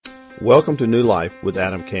Welcome to New Life with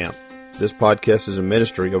Adam Camp. This podcast is a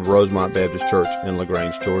ministry of Rosemont Baptist Church in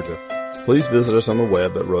LaGrange, Georgia. Please visit us on the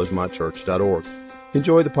web at rosemontchurch.org.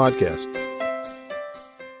 Enjoy the podcast.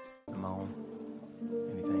 I'm on.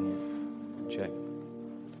 Anything? Check.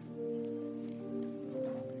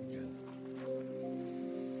 Good.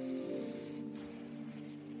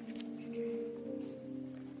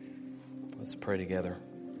 Let's pray together.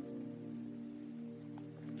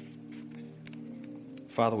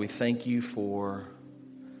 Father, we thank you for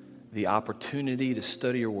the opportunity to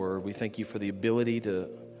study your word. We thank you for the ability to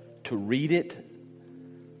read it,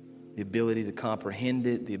 the ability to comprehend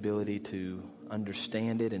it, the ability to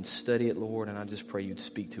understand it and study it, Lord. And I just pray you'd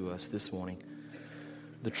speak to us this morning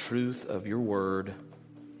the truth of your word,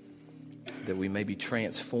 that we may be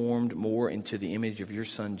transformed more into the image of your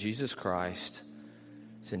Son, Jesus Christ.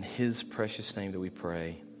 It's in his precious name that we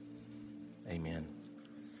pray. Amen.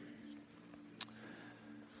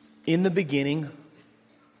 In the beginning,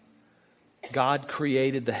 God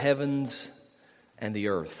created the heavens and the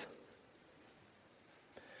earth.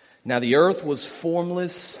 Now the earth was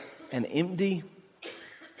formless and empty.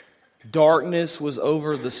 Darkness was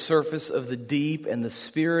over the surface of the deep, and the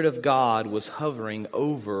Spirit of God was hovering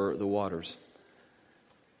over the waters.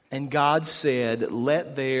 And God said,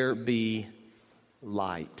 "Let there be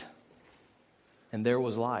light." And there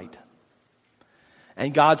was light.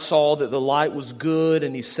 And God saw that the light was good,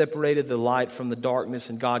 and he separated the light from the darkness.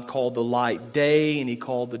 And God called the light day, and he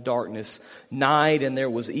called the darkness night. And there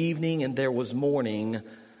was evening, and there was morning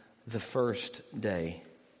the first day.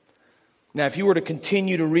 Now, if you were to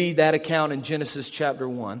continue to read that account in Genesis chapter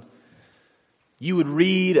 1, you would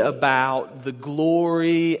read about the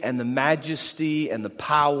glory and the majesty and the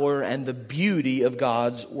power and the beauty of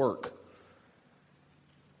God's work.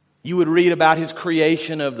 You would read about his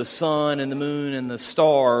creation of the sun and the moon and the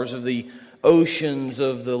stars, of the oceans,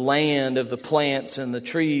 of the land, of the plants and the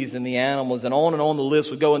trees and the animals, and on the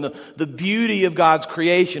list would go. And the beauty of God's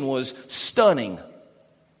creation was stunning.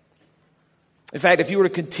 In fact, if you were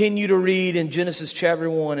to continue to read in Genesis chapter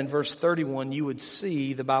 1 and verse 31, you would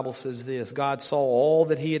see the Bible says this: God saw all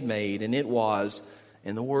that he had made, and it was,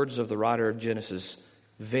 in the words of the writer of Genesis,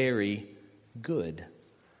 very good.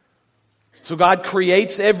 So God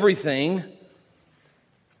creates everything.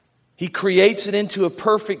 He creates it into a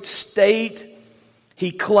perfect state. He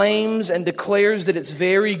claims and declares that it's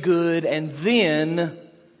very good. And then,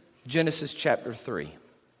 Genesis chapter 3.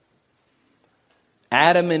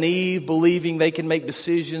 Adam and Eve, believing they can make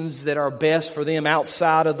decisions that are best for them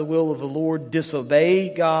outside of the will of the Lord, disobey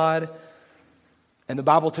God. And the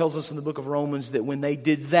Bible tells us in the book of Romans that when they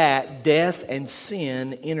did that, death and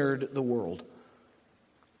sin entered the world.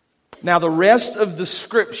 Now, the rest of the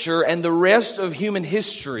Scripture and the rest of human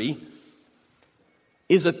history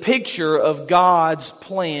is a picture of God's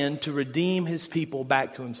plan to redeem his people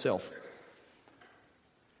back to himself.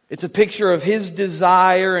 It's a picture of his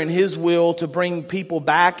desire and his will to bring people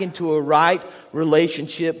back into a right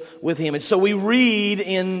relationship with him. And so we read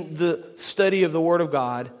in the study of the Word of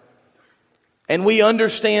God, and we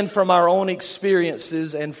understand from our own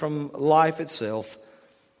experiences and from life itself,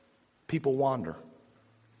 people wander.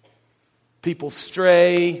 People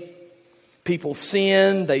stray, people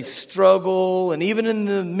sin, they struggle, and even in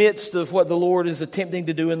the midst of what the Lord is attempting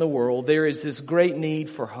to do in the world, there is this great need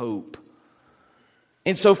for hope.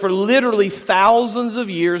 And so for literally thousands of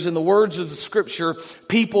years, in the words of the Scripture,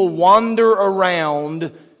 people wander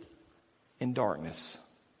around in darkness.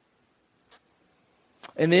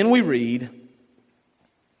 And then we read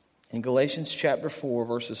in Galatians chapter 4,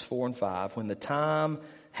 verses 4 and 5, when the time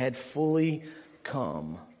had fully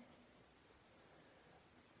come,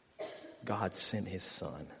 God sent his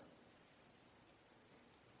Son,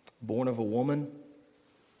 born of a woman,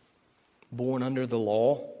 born under the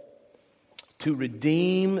law, to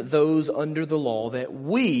redeem those under the law, that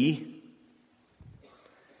we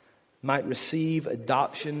might receive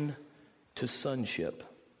adoption to sonship.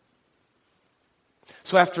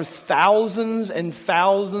 So after thousands and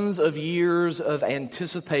thousands of years of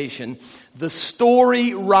anticipation, the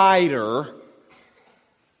story writer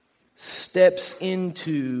steps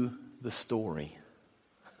into the story.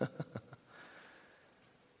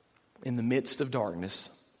 In the midst of darkness,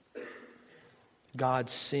 God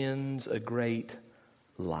sends a great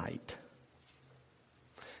light.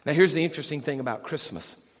 Now here's the interesting thing about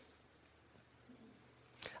Christmas.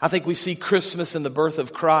 I think we see Christmas in the birth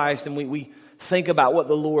of Christ, and we think about what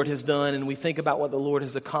the Lord has done, and we think about what the Lord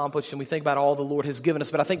has accomplished, and we think about all the Lord has given us.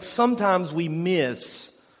 But I think sometimes we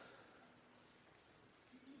miss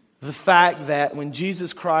the fact that when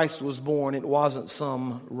Jesus Christ was born, it wasn't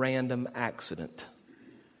some random accident.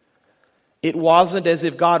 It wasn't as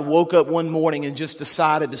if God woke up one morning and just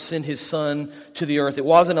decided to send His Son to the earth. It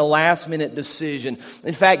wasn't a last-minute decision.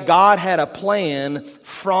 In fact, God had a plan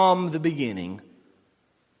from the beginning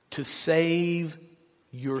to save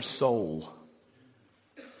your soul.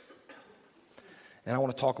 And I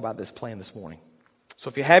want to talk about this plan this morning. So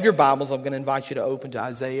if you have your Bibles, I'm going to invite you to open to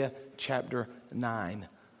Isaiah chapter 9.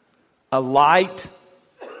 A light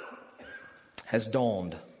has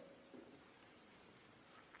dawned.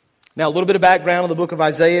 Now, a little bit of background on the book of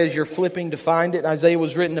Isaiah as you're flipping to find it. Isaiah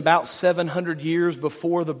was written about 700 years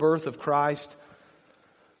before the birth of Christ.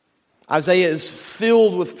 Isaiah is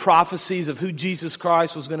filled with prophecies of who Jesus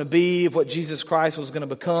Christ was going to be, of what Jesus Christ was going to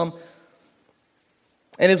become.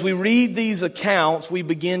 And as we read these accounts, we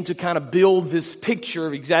begin to kind of build this picture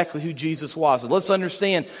of exactly who Jesus was. And let's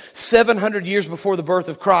understand, 700 years before the birth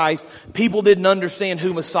of Christ, people didn't understand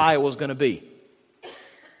who Messiah was going to be.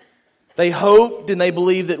 They hoped and they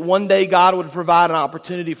believed that one day God would provide an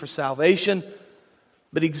opportunity for salvation.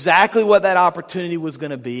 But exactly what that opportunity was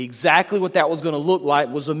going to be, exactly what that was going to look like,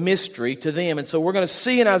 was a mystery to them. And so we're going to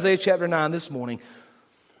see in Isaiah chapter 9 this morning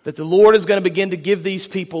that the Lord is going to begin to give these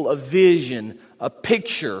people a vision, a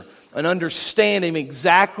picture, an understanding of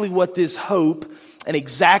exactly what this hope and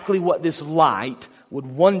exactly what this light would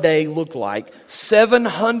one day look like.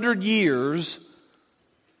 700 years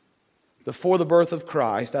before the birth of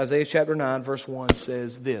Christ, Isaiah chapter 9 verse 1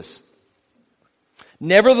 says this: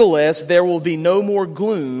 "Nevertheless, there will be no more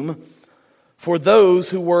gloom for those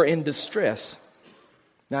who were in distress."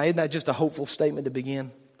 Now, isn't that just a hopeful statement to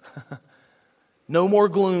begin? No more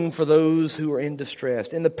gloom for those who are in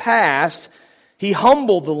distress. In the past, He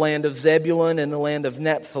humbled the land of Zebulun and the land of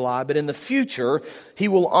Naphtali, but in the future, He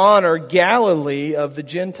will honor Galilee of the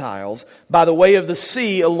Gentiles by the way of the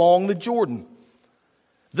sea along the Jordan.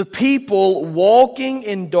 The people walking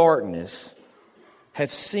in darkness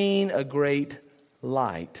have seen a great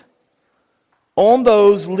light. On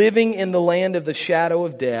those living in the land of the shadow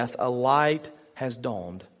of death, a light has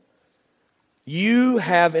dawned. You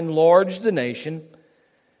have enlarged the nation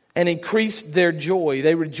and increased their joy.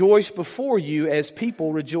 They rejoice before you as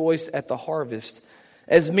people rejoice at the harvest,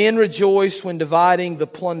 as men rejoice when dividing the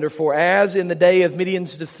plunder. For as in the day of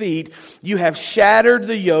Midian's defeat, you have shattered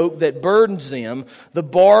the yoke that burdens them, the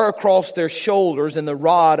bar across their shoulders, and the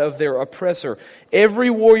rod of their oppressor.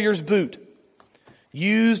 Every warrior's boot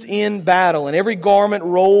used in battle and every garment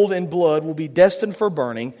rolled in blood will be destined for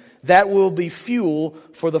burning. That will be fuel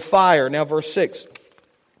for the fire. Now verse 6.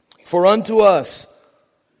 For unto us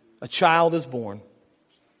a child is born.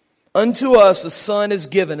 Unto us a son is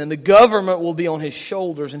given, and the government will be on His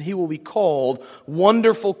shoulders, and He will be called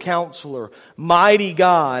Wonderful Counselor, Mighty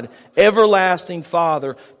God, Everlasting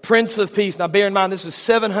Father, Prince of Peace. Now bear in mind, this is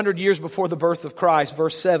 700 years before the birth of Christ.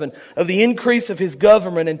 Verse 7, of the increase of His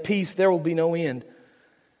government and peace there will be no end.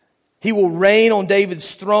 He will reign on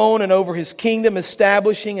David's throne and over His kingdom,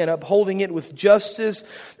 establishing and upholding it with justice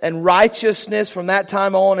and righteousness from that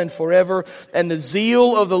time on and forever. And the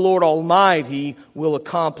zeal of the Lord Almighty will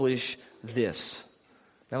accomplish this.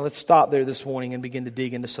 Now let's stop there this morning and begin to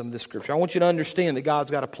dig into some of this scripture. I want you to understand that God's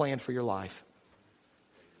got a plan for your life.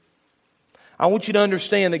 I want you to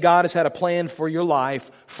understand that God has had a plan for your life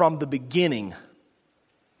from the beginning.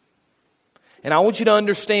 And I want you to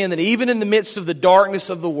understand that even in the midst of the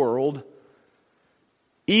darkness of the world,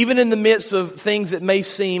 even in the midst of things that may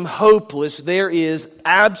seem hopeless, there is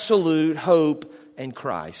absolute hope in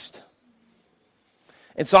Christ.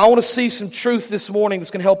 And so I want to see some truth this morning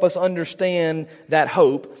that's going to help us understand that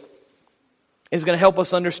hope. It's going to help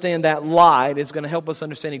us understand that light. It's going to help us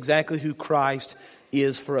understand exactly who Christ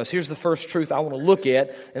is for us. Here's the first truth I want to look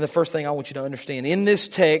at, and the first thing I want you to understand. In this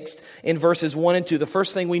text, in verses 1 and 2, the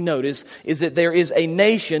first thing we notice is that there is a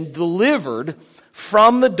nation delivered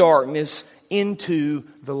from the darkness into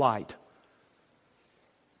the light.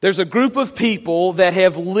 There's a group of people that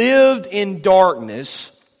have lived in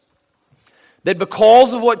darkness that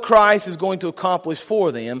because of what Christ is going to accomplish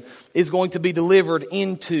for them is going to be delivered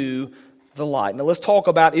into the light. Now let's talk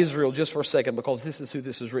about Israel just for a second, because this is who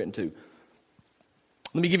this is written to.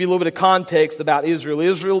 Let me give you a little bit of context about Israel.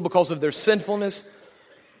 Israel, because of their sinfulness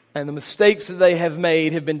and the mistakes that they have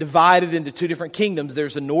made, have been divided into two different kingdoms.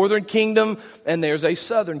 There's a northern kingdom and there's a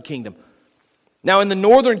southern kingdom. Now in the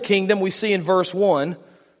northern kingdom, we see in verse 1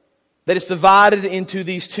 that it's divided into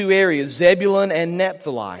these two areas, Zebulun and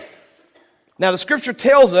Naphtali. Now the scripture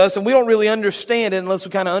tells us, and we don't really understand it unless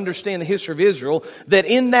we kind of understand the history of Israel, that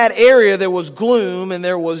in that area there was gloom and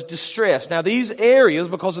there was distress. Now these areas,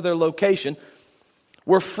 because of their location,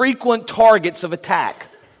 were frequent targets of attack.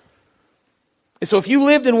 And so if you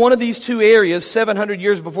lived in one of these two areas 700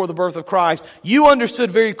 years before the birth of Christ, you understood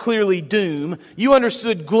very clearly doom, you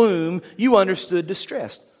understood gloom, you understood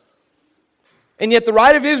distress. And yet the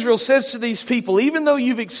writer of Israel says to these people, even though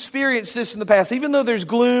you've experienced this in the past, even though there's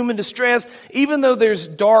gloom and distress, even though there's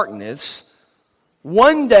darkness,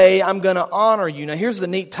 one day I'm going to honor you. Now here's the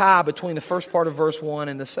neat tie between the first part of verse 1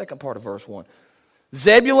 and the second part of verse 1.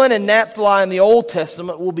 Zebulun and Naphtali in the Old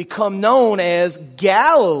Testament will become known as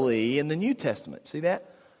Galilee in the New Testament. See that?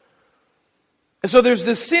 And so there's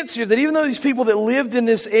this sense here that even though these people that lived in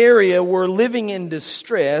this area were living in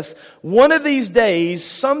distress, one of these days,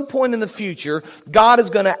 some point in the future, God is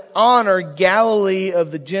going to honor Galilee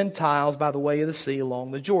of the Gentiles by the way of the sea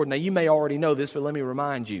along the Jordan. Now you may already know this, but let me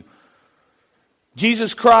remind you.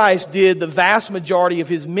 Jesus Christ did the vast majority of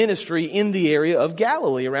His ministry in the area of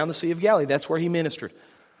Galilee, around the Sea of Galilee. That's where He ministered.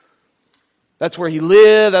 That's where He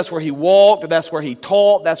lived, that's where He walked, that's where He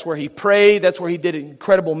taught, that's where He prayed, that's where He did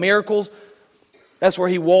incredible miracles. That's where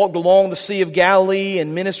He walked along the Sea of Galilee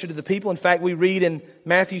and ministered to the people. In fact, we read in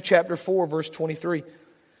Matthew chapter 4, verse 23,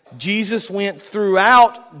 Jesus went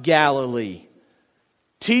throughout Galilee,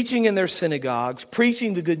 teaching in their synagogues,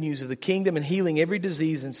 preaching the good news of the kingdom, and healing every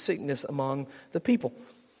disease and sickness among the people.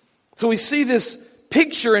 So we see this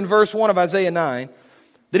picture in verse 1 of Isaiah 9,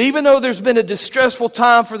 that even though there's been a distressful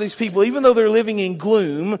time for these people, even though they're living in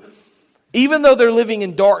gloom, even though they're living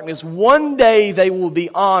in darkness, one day they will be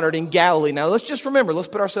honored in Galilee. Now let's just remember, let's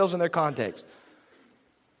put ourselves in their context.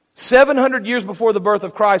 700 years before the birth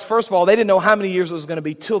of Christ, first of all, they didn't know how many years it was going to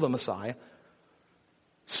be till the Messiah.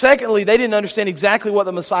 Secondly, they didn't understand exactly what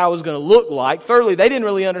the Messiah was going to look like. Thirdly, they didn't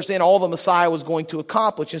really understand all the Messiah was going to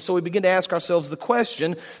accomplish. And so we begin to ask ourselves the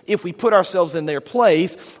question, if we put ourselves in their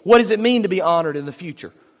place, what does it mean to be honored in the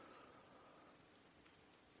future?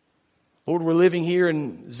 Lord, we're living here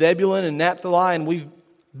in Zebulun and Naphtali, and we've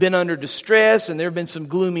been under distress, and there have been some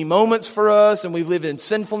gloomy moments for us, and we've lived in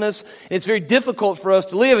sinfulness. And it's very difficult for us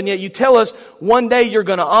to live, and yet you tell us one day you're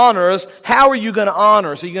going to honor us. How are you going to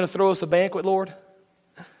honor us? Are you going to throw us a banquet, Lord?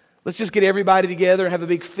 Let's just get everybody together and have a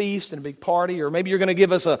big feast and a big party. Or maybe you're going to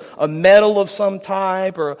give us a medal of some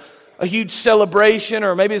type or a huge celebration.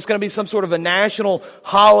 Or maybe it's going to be some sort of a national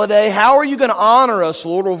holiday. How are you going to honor us,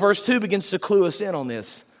 Lord? Well, verse 2 begins to clue us in on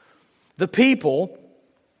this. The people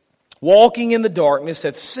walking in the darkness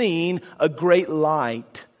have seen a great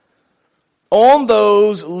light. On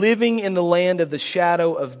those living in the land of the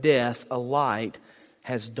shadow of death, a light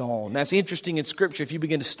has dawned. That's interesting in Scripture. If you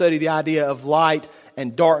begin to study the idea of light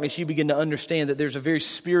and darkness, you begin to understand that there's a very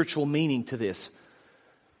spiritual meaning to this.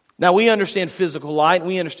 Now, we understand physical light and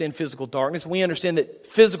we understand physical darkness. We understand that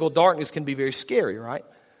physical darkness can be very scary, right?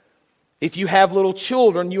 If you have little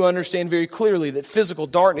children, you understand very clearly that physical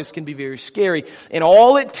darkness can be very scary. And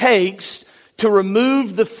all it takes to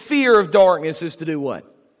remove the fear of darkness is to do what?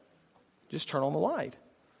 Just turn on the light.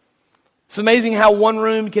 It's amazing how one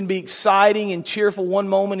room can be exciting and cheerful one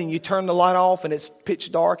moment and you turn the light off and it's pitch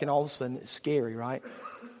dark and all of a sudden it's scary, right?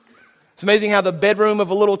 It's amazing how the bedroom of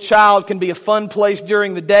a little child can be a fun place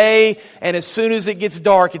during the day and as soon as it gets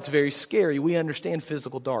dark it's very scary. We understand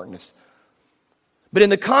physical darkness. But in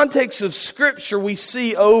the context of Scripture we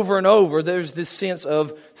see over and over there's this sense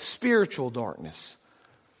of spiritual darkness.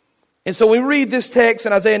 And so we read this text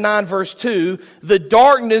in Isaiah 9 verse 2, the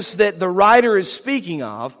darkness that the writer is speaking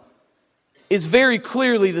of is very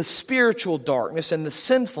clearly the spiritual darkness and the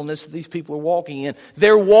sinfulness that these people are walking in.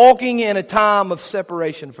 They're walking in a time of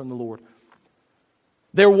separation from the Lord.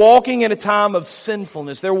 They're walking in a time of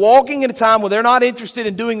sinfulness. They're walking in a time where they're not interested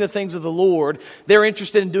in doing the things of the Lord. They're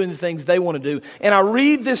interested in doing the things they want to do. And I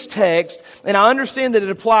read this text, and I understand that it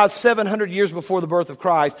applies 700 years before the birth of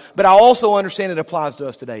Christ, but I also understand it applies to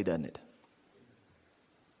us today, doesn't it?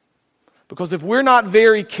 Because if we're not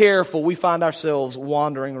very careful, we find ourselves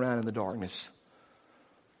wandering around in the darkness.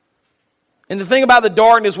 And the thing about the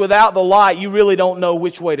darkness, without the light, you really don't know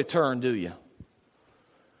which way to turn, do you?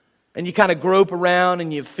 And you kind of grope around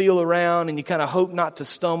and you feel around and you kind of hope not to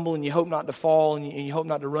stumble and you hope not to fall and you hope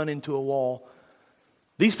not to run into a wall.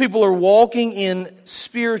 These people are walking in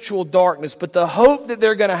spiritual darkness, but the hope that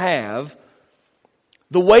they're going to have,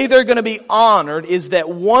 the way they're going to be honored is that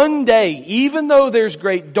one day, even though there's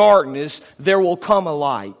great darkness, there will come a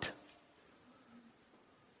light.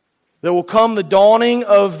 There will come the dawning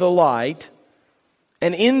of the light.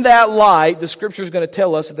 And in that light, the Scripture is going to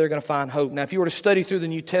tell us that they're going to find hope. Now, if you were to study through the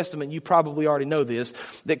New Testament, you probably already know this,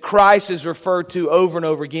 that Christ is referred to over and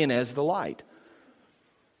over again as the light.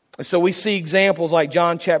 And so we see examples like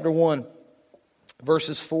John chapter 1,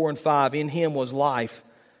 verses 4 and 5. In Him was life,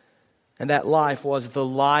 and that life was the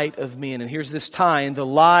light of men. And here's this tie-in. The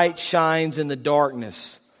light shines in the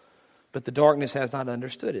darkness, but the darkness has not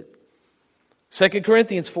understood it. 2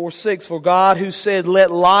 Corinthians 4:6, for God who said, let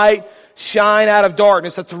light shine out of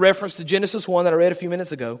darkness, that's a reference to Genesis 1 that I read a few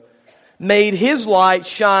minutes ago, made His light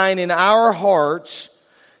shine in our hearts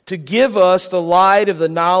to give us the light of the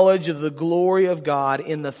knowledge of the glory of God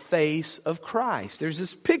in the face of Christ. There's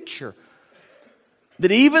this picture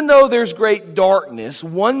that even though there's great darkness,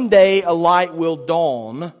 one day a light will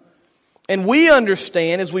dawn. And we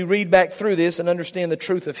understand, as we read back through this and understand the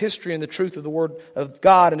truth of history and the truth of the Word of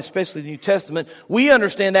God, and especially the New Testament, we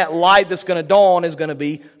understand that light that's going to dawn is going to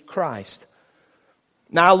be Christ.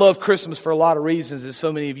 Now, I love Christmas for a lot of reasons, as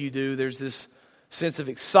so many of you do. There's this sense of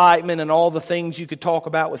excitement and all the things you could talk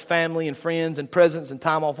about with family and friends and presents and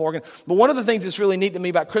time off work. But one of the things that's really neat to me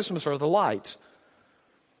about Christmas are the lights.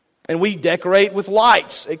 And we decorate with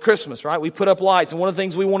lights at Christmas, right? We put up lights. And one of the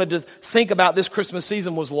things we wanted to think about this Christmas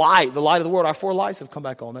season was light, the light of the world. Our 4 lights have come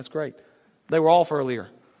back on. That's great. They were off earlier.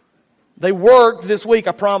 They worked this week,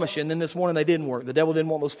 I promise you. And then this morning they didn't work. The devil didn't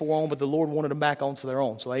want those 4 on, but the Lord wanted them back on, so they're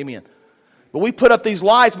on. So amen. But we put up these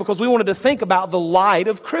lights because we wanted to think about the light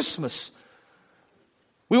of Christmas.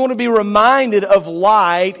 We want to be reminded of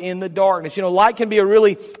light in the darkness. You know, light can be a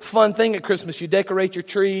really fun thing at Christmas. You decorate your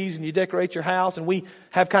trees and you decorate your house. And we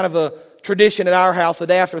have kind of a tradition at our house the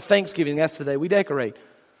day after Thanksgiving. That's the day we decorate.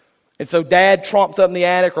 And so Dad tromps up in the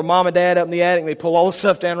attic, or Mom and Dad up in the attic, and they pull all the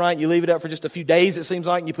stuff down, right? You leave it up for just a few days, it seems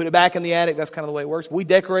like, and you put it back in the attic. That's kind of the way it works. We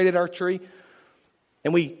decorated our tree.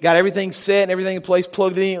 And we got everything set and everything in place,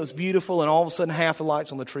 plugged it in. It was beautiful. And all of a sudden, half the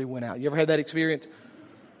lights on the tree went out. You ever had that experience?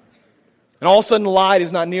 And all of a sudden, the light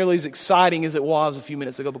is not nearly as exciting as it was a few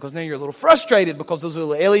minutes ago, because now you're a little frustrated because those are the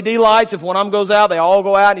LED lights. If one of them goes out, they all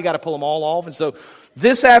go out, and you got to pull them all off. And so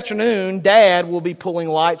this afternoon, Dad will be pulling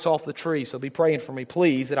lights off the tree. So be praying for me,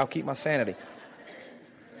 please, that I'll keep my sanity.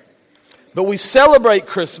 But we celebrate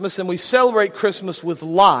Christmas, and we celebrate Christmas with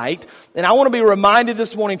light. And I want to be reminded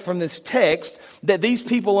this morning from this text that these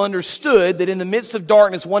people understood that in the midst of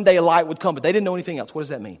darkness, one day a light would come. But they didn't know anything else. What does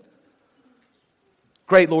that mean?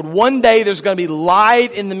 Great, Lord. One day there's going to be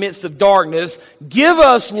light in the midst of darkness. Give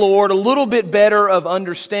us, Lord, a little bit better of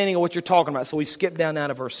understanding of what you're talking about. So we skip down now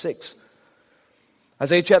to verse 6.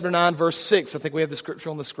 Isaiah chapter 9, verse 6. I think we have the scripture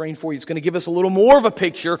on the screen for you. It's going to give us a little more of a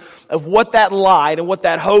picture of what that light and what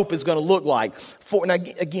that hope is going to look like. Now,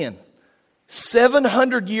 again,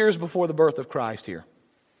 700 years before the birth of Christ here.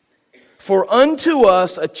 For unto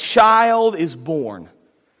us a child is born.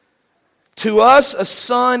 To us a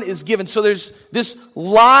son is given. So there's this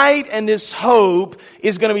light and this hope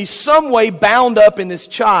is going to be some way bound up in this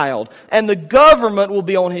child. And the government will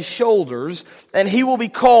be on his shoulders. And he will be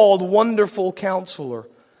called Wonderful Counselor,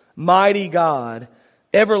 Mighty God,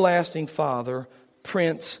 Everlasting Father,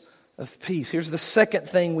 Prince of Peace. Here's the second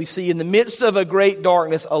thing we see. In the midst of a great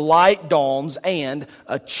darkness, a light dawns and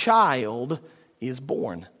a child is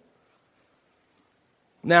born.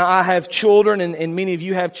 Now, I have children, and many of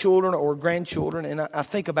you have children or grandchildren, and I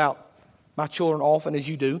think about my children often, as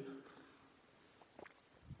you do.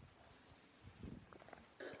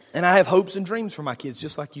 And I have hopes and dreams for my kids,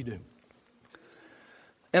 just like you do.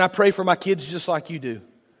 And I pray for my kids just like you do.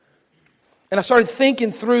 And I started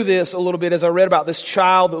thinking through this a little bit as I read about this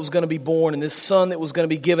child that was going to be born and this son that was going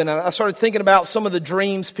to be given. And I started thinking about some of the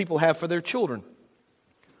dreams people have for their children.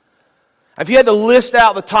 If you had to list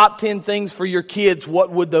out the top 10 things for your kids,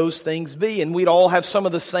 what would those things be? And we'd all have some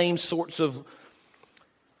of the same sorts of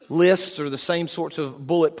lists or the same sorts of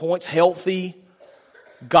bullet points. Healthy,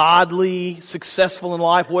 godly, successful in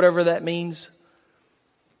life, whatever that means.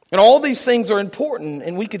 And all these things are important,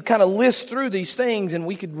 and we could kind of list through these things, and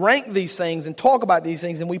we could rank these things and talk about these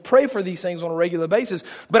things, and we pray for these things on a regular basis.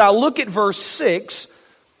 But I look at verse 6,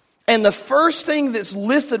 and the first thing that's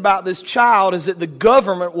listed about this child is that the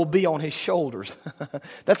government will be on his shoulders.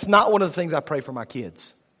 That's not one of the things I pray for my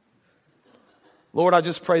kids. Lord, I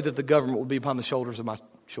just pray that the government will be upon the shoulders of my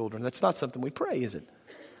children. That's not something we pray, is it?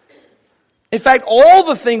 In fact, all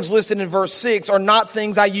the things listed in verse 6 are not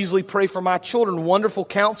things I usually pray for my children. Wonderful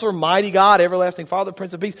Counselor, Mighty God, Everlasting Father,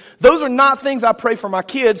 Prince of Peace. Those are not things I pray for my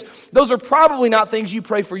kids. Those are probably not things you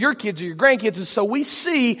pray for your kids or your grandkids. And so we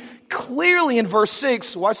see clearly in verse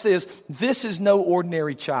 6, watch this, this is no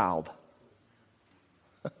ordinary child.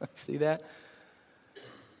 See that?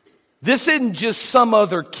 This isn't just some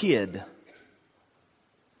other kid.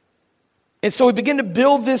 And so we begin to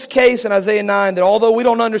build this case in Isaiah 9 that although we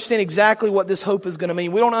don't understand exactly what this hope is going to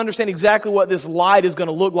mean, we don't understand exactly what this light is going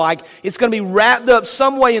to look like, it's going to be wrapped up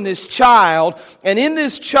some way in this child. And in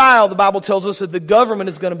this child, the Bible tells us that the government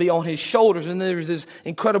is going to be on his shoulders. And there's this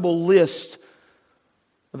incredible list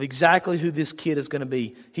of exactly who this kid is going to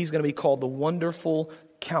be. He's going to be called the Wonderful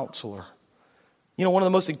Counselor. You know, one of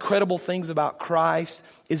the most incredible things about Christ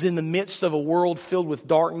is in the midst of a world filled with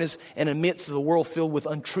darkness and in the midst of a world filled with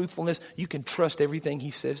untruthfulness, you can trust everything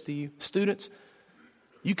He says to you. Students,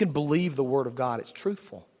 you can believe the Word of God. It's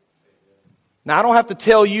truthful. Now, I don't have to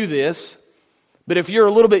tell you this, but if you're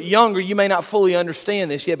a little bit younger, you may not fully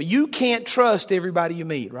understand this yet, but you can't trust everybody you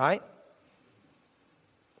meet, right?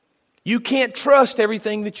 You can't trust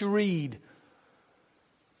everything that you read.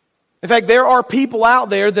 In fact, there are people out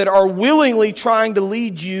there that are willingly trying to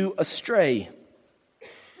lead you astray.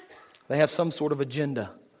 They have some sort of agenda.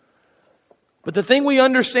 But the thing we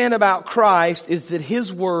understand about Christ is that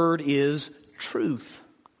His Word is truth.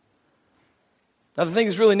 Now, the thing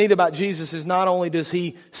that's really neat about Jesus is not only does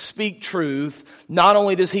He speak truth, not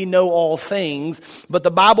only does He know all things, but the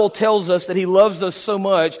Bible tells us that He loves us so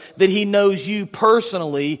much that He knows you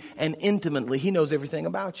personally and intimately. He knows everything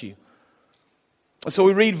about you. So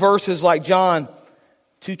we read verses like John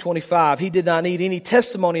 2:25. He did not need any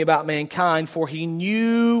testimony about mankind, for He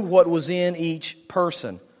knew what was in each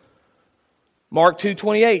person. Mark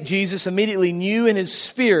 2:28, Jesus immediately knew in His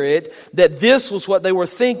spirit that this was what they were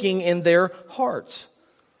thinking in their hearts.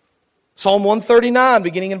 Psalm 139,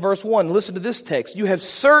 beginning in verse 1. Listen to this text. You have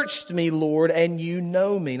searched me, Lord, and you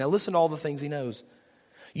know me. Now listen to all the things He knows.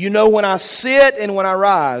 You know when I sit and when I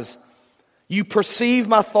rise. You perceive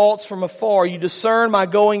my thoughts from afar. You discern my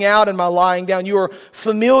going out and my lying down. You are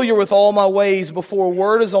familiar with all my ways. Before a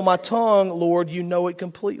word is on my tongue, Lord, you know it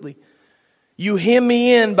completely. You hem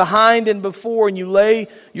me in behind and before, and you lay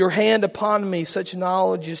your hand upon me. Such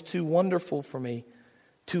knowledge is too wonderful for me,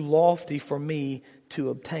 too lofty for me to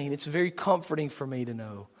obtain. It's very comforting for me to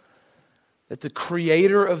know that the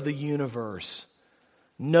Creator of the universe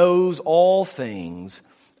knows all things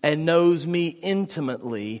and knows me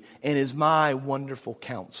intimately and is my wonderful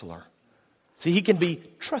counselor. See, He can be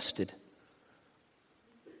trusted.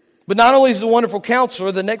 But not only is He a wonderful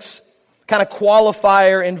counselor, the next kind of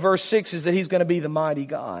qualifier in verse 6 is that He's going to be the mighty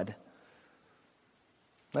God.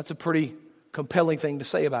 That's a pretty compelling thing to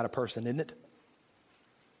say about a person, isn't it?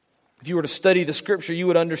 If you were to study the Scripture, you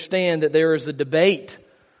would understand that there is a debate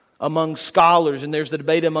among scholars, and there's the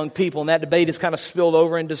debate among people, and that debate has kind of spilled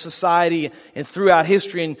over into society and throughout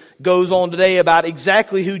history and goes on today about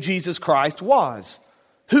exactly who Jesus Christ was.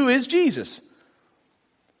 Who is Jesus?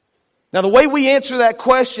 Now, the way we answer that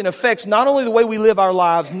question affects not only the way we live our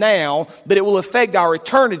lives now, but it will affect our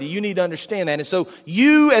eternity. You need to understand that. And so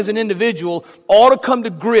you as an individual ought to come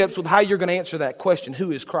to grips with how you're going to answer that question.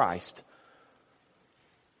 Who is Christ?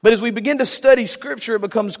 But as we begin to study Scripture, it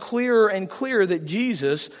becomes clearer and clearer that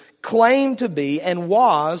Jesus claimed to be and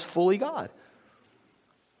was fully God.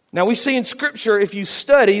 Now we see in Scripture, if you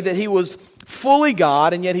study, that He was fully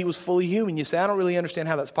God and yet He was fully human. You say, I don't really understand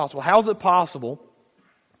how that's possible. How is it possible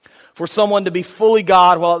for someone to be fully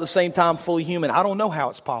God while at the same time fully human? I don't know how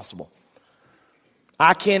it's possible.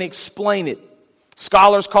 I can't explain it.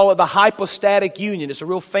 Scholars call it the hypostatic union. It's a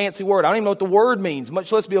real fancy word. I don't even know what the word means,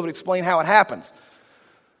 much less be able to explain how it happens.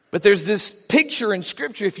 But there's this picture in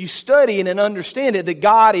Scripture, if you study it and understand it,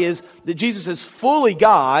 that Jesus is fully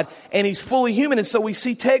God and He's fully human. And so we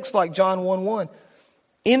see texts like John 1:1.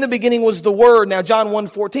 In the beginning was the Word. Now John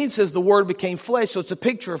 1:14 says the Word became flesh, so it's a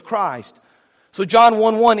picture of Christ. So John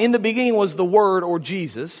 1:1, in the beginning was the Word or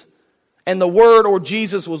Jesus, and the Word or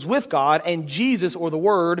Jesus was with God, and Jesus or the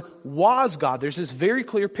Word was God. There's this very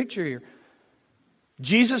clear picture here.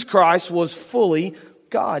 Jesus Christ was fully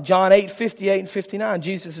God. John 8:58 and 59,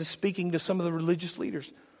 Jesus is speaking to some of the religious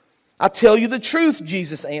leaders. I tell you the truth,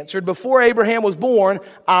 Jesus answered, before Abraham was born,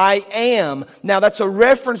 I am. Now that's a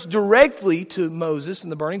reference directly to Moses in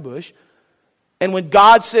the burning bush. And when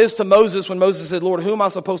God says to Moses, when Moses said, Lord, who am I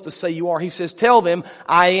supposed to say you are? He says, tell them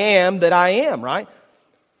I am that I am, right?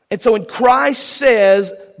 And so when Christ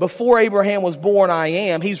says, before Abraham was born, I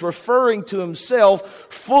am, He's referring to Himself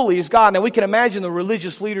fully as God. Now we can imagine the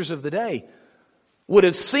religious leaders of the day would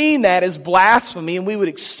have seen that as blasphemy, and we would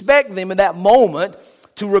expect them in that moment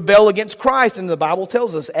to rebel against Christ. And the Bible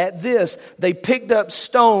tells us at this, they picked up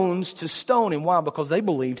stones to stone Him. Why? Because they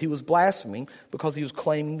believed He was blaspheming because He was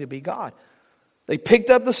claiming to be God. They picked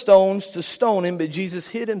up the stones to stone Him, but Jesus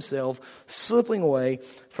hid Himself, slipping away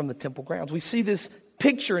from the temple grounds. We see this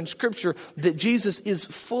picture in Scripture that Jesus is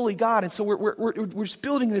fully God. And so we're just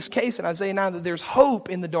building this case in Isaiah 9 that there's hope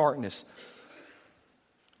in the darkness.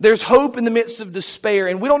 There's hope in the midst of despair,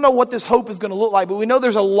 and we don't know what this hope is going to look like, but we know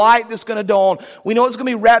there's a light that's going to dawn. We know it's going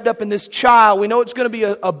to be wrapped up in this child. We know it's going to be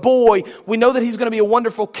a boy. We know that He's going to be a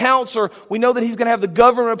wonderful counselor. We know that He's going to have the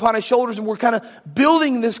government upon His shoulders, and we're kind of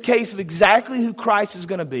building this case of exactly who Christ is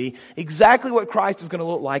going to be, exactly what Christ is going to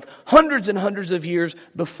look like, hundreds and hundreds of years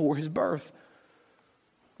before His birth.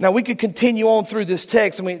 Now we could continue on through this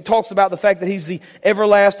text. I mean, it talks about the fact that He's the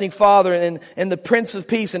everlasting Father and the Prince of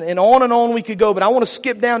Peace, and on we could go. But I want to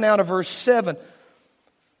skip down now to verse 7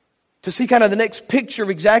 to see kind of the next picture of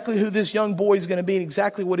exactly who this young boy is going to be and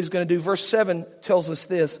exactly what he's going to do. Verse 7 tells us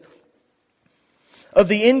this: of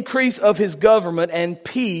the increase of His government and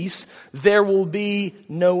peace there will be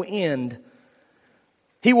no end.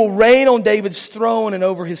 He will reign on David's throne and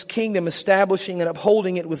over His kingdom, establishing and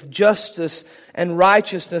upholding it with justice and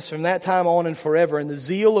righteousness from that time on and forever. And the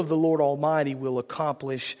zeal of the Lord Almighty will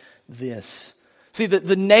accomplish this. See,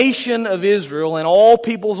 the nation of Israel and all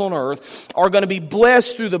peoples on earth are going to be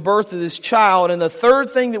blessed through the birth of this child. And the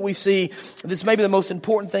third thing that we see, this may be the most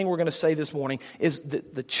important thing we're going to say this morning, is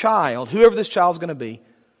that the child, whoever this child is going to be,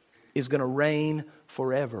 is going to reign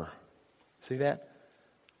forever. See that?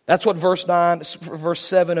 That's what verse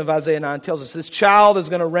 7 of Isaiah 9 tells us. This child is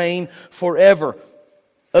going to reign forever.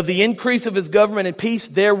 Of the increase of His government and peace,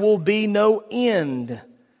 there will be no end.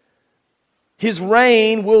 His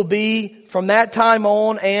reign will be from that time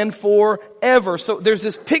on and forever. So there's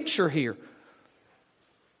this picture here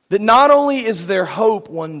that not only is there hope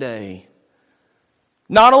one day,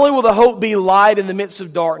 not only will the hope be light in the midst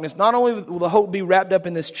of darkness, not only will the hope be wrapped up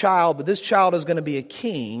in this child, but this child is going to be a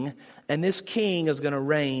king, and this king is going to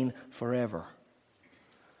reign forever.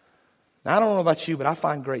 Now, I don't know about you, but I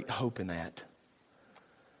find great hope in that.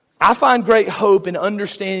 I find great hope in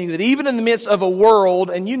understanding that even in the midst of a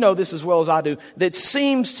world, and you know this as well as I do, that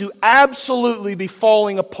seems to absolutely be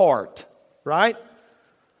falling apart, right?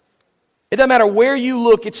 It doesn't matter where you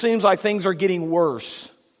look, it seems like things are getting worse.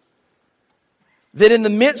 That in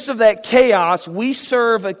the midst of that chaos, we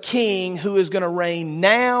serve a king who is going to reign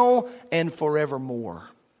now and forevermore.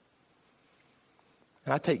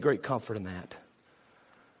 And I take great comfort in that.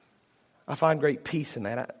 I find great peace in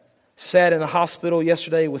that. I sat in the hospital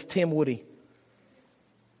yesterday with Tim Woody.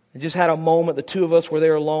 And just had a moment, the two of us were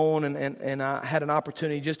there alone, and I had an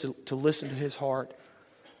opportunity just to listen to his heart.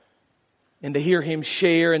 And to hear him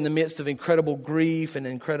share in the midst of incredible grief and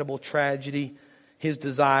incredible tragedy, his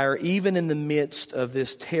desire, even in the midst of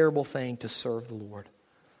this terrible thing, to serve the Lord.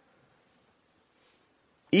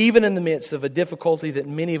 Even in the midst of a difficulty that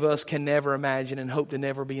many of us can never imagine and hope to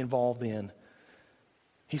never be involved in.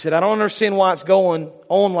 He said, I don't understand why it's going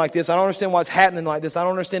on like this. I don't understand why it's happening like this. I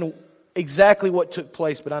don't understand exactly what took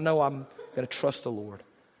place, but I know I'm going to trust the Lord.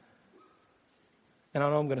 And I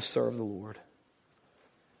know I'm going to serve the Lord.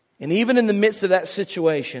 And even in the midst of that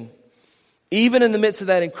situation, even in the midst of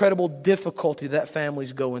that incredible difficulty that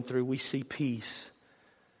family's going through, we see peace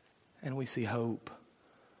and we see hope.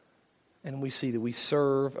 And we see that we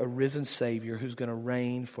serve a risen Savior who's going to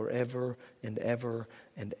reign forever and ever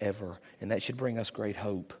and ever. And that should bring us great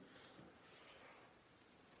hope.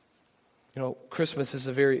 You know, Christmas is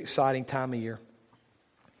a very exciting time of year.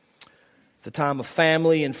 It's a time of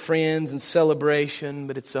family and friends and celebration,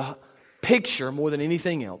 but it's a picture more than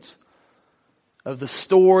anything else of the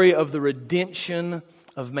story of the redemption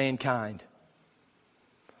of mankind.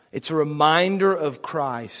 It's a reminder of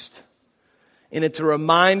Christ. And it's a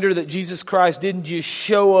reminder that Jesus Christ didn't just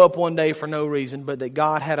show up one day for no reason, but that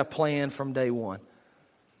God had a plan from day one.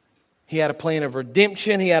 He had a plan of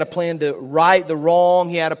redemption. He had a plan to right the wrong.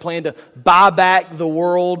 He had a plan to buy back the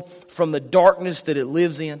world from the darkness that it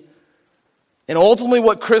lives in. And ultimately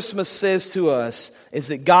what Christmas says to us is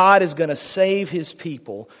that God is going to save His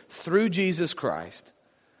people through Jesus Christ.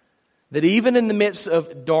 That even in the midst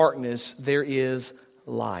of darkness, there is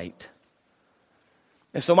light.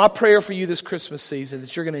 And so my prayer for you this Christmas season is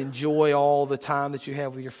that you're going to enjoy all the time that you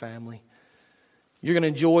have with your family. You're going to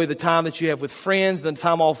enjoy the time that you have with friends, the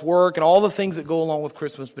time off work, and all the things that go along with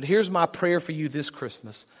Christmas. But here's my prayer for you this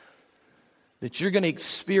Christmas. That you're going to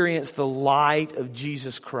experience the light of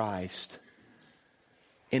Jesus Christ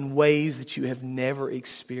in ways that you have never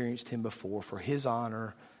experienced Him before, for His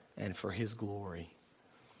honor and for His glory.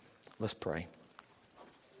 Let's pray.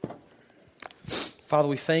 Father,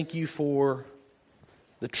 we thank You for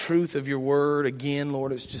the truth of Your word. Again,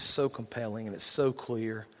 Lord, it's just so compelling and it's so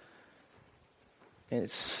clear. And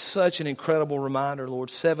it's such an incredible reminder, Lord,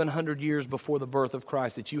 700 years before the birth of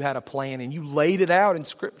Christ, that You had a plan and You laid it out in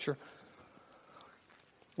Scripture.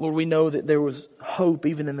 Lord, we know that there was hope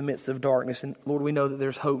even in the midst of darkness. And Lord, we know that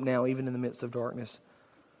there's hope now even in the midst of darkness.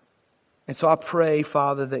 And so I pray,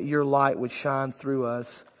 Father, that Your light would shine through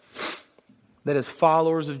us. That as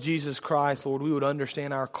followers of Jesus Christ, Lord, we would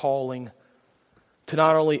understand our calling to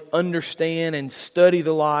not only understand and study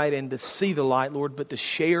the light and to see the light, Lord, but to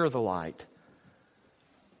share the light.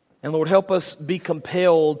 And Lord, help us be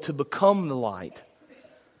compelled to become the light.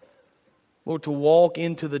 Lord, to walk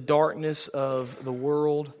into the darkness of the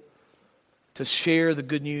world, to share the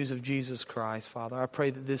good news of Jesus Christ, Father. I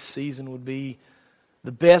pray that this season would be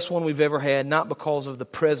the best one we've ever had, not because of the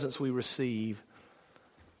presents we receive,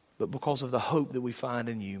 but because of the hope that we find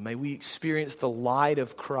in you. May we experience the light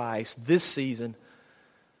of Christ this season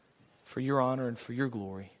for your honor and for your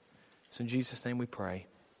glory. It's in Jesus' name we pray.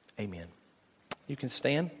 Amen. You can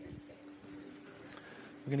stand.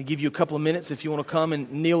 We're going to give you a couple of minutes if you want to come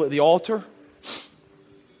and kneel at the altar.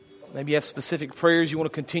 Maybe you have specific prayers you want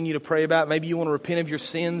to continue to pray about. Maybe you want to repent of your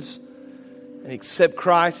sins and accept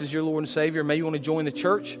Christ as your Lord and Savior. Maybe you want to join the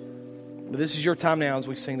church. But this is your time now as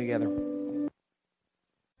we sing together.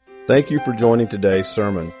 Thank you for joining today's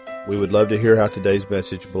sermon. We would love to hear how today's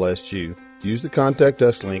message blessed you. Use the Contact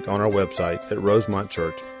Us link on our website at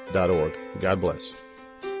rosemontchurch.org. God bless.